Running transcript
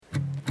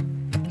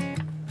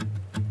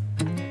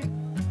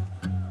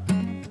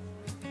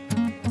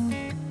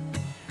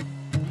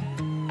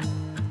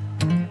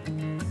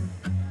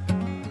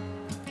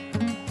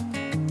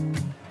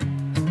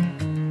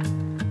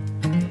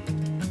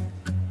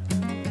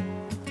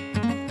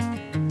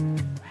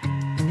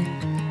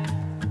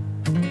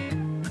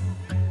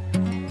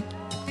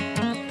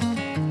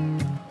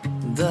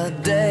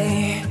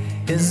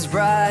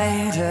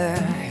brighter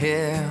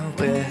here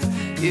with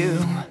you.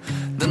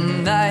 The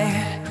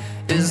night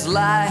is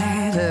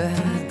lighter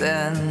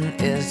than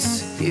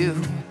it's you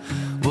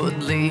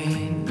would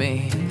lead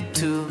me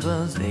to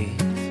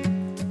believe,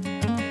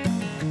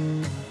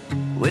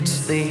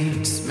 which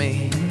leads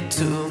me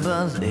to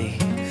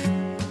believe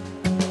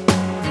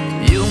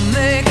you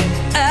make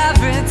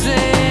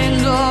everything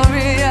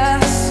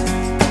glorious.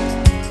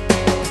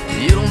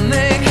 You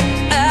make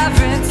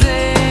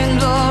everything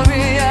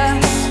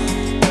glorious.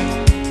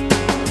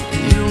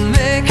 You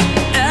make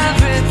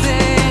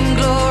everything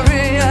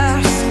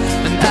glorious,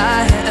 and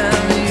I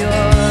am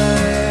yours.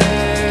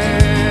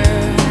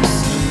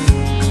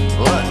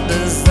 What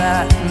does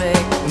that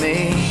make me?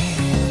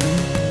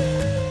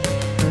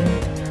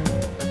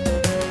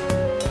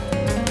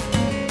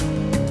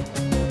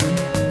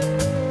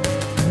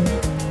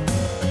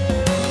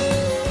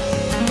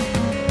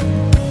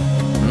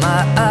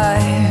 My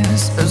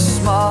eyes are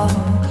small,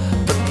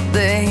 but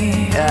they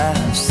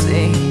have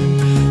seen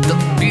the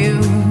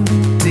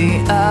beauty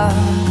of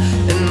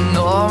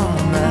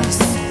enormous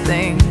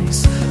things,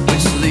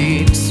 which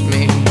leads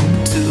me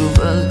to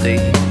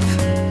believe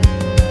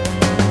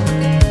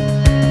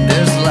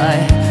there's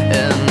light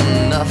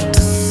enough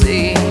to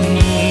see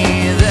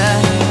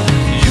that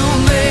you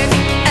make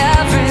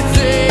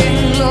everything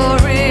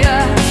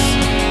glorious.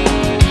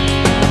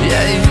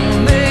 Yeah, you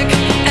make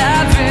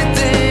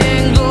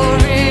everything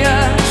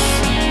glorious.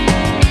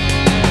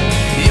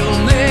 You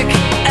make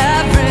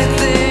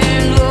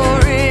everything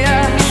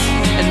glorious,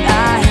 and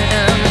I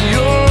am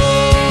yours.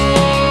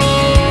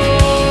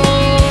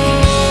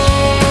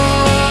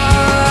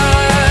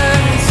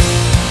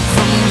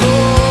 From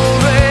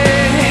glory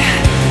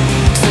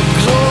to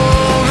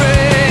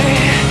glory,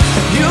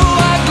 you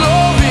are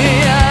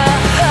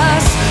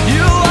glorious.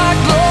 You are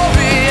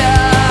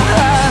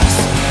glorious.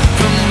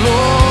 From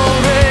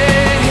glory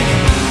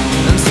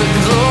to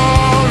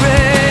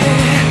glory,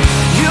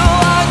 you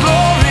are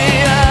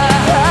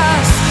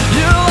glorious.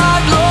 You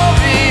are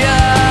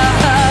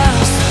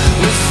glorious,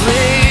 which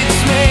leads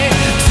me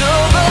to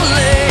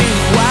believe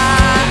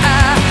why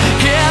I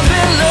can't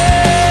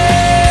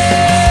believe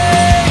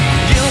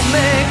you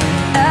make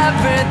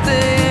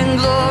everything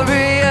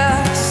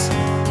glorious.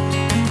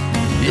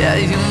 Yeah,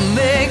 you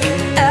make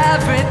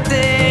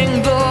everything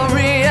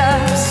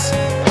glorious.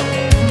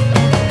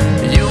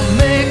 You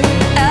make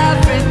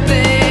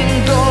everything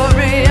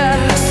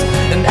glorious,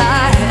 and I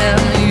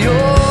am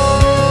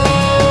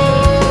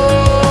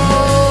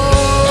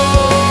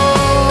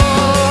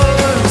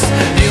yours.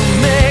 You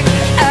make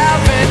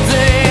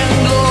everything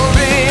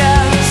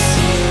glorious.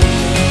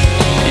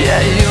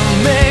 Yeah, you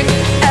make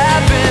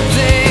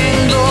everything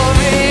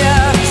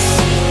glorious.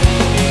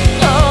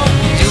 Oh,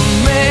 you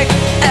make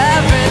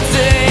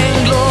everything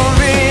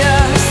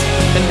glorious,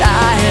 and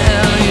I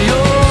am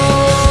yours.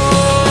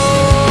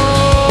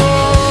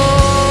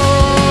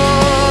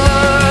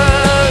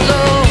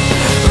 Oh,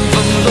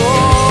 from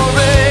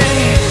glory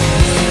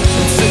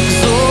to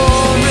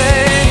glory.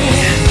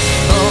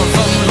 Oh,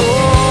 from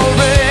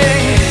glory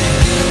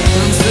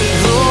to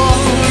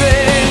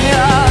glory.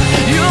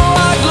 You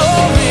are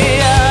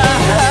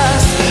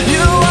glorious.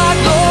 You are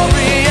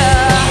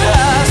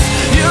glorious.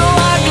 You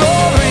are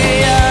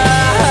glorious.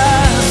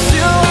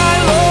 You are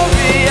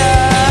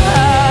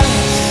glorious.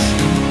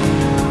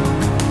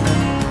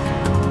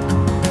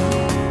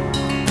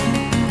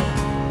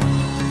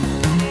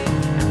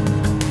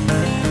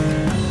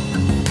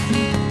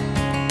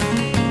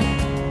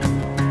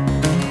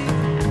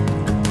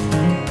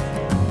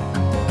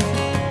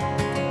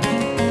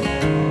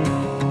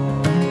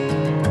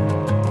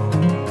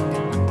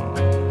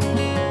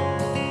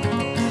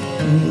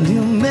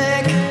 You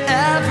make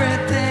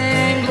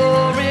everything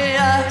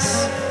glorious.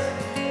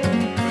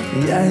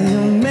 Yeah,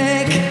 you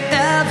make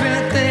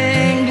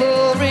everything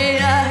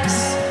glorious.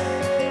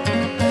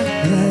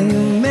 Yeah,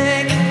 you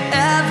make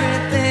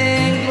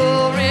everything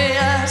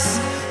glorious,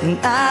 and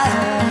I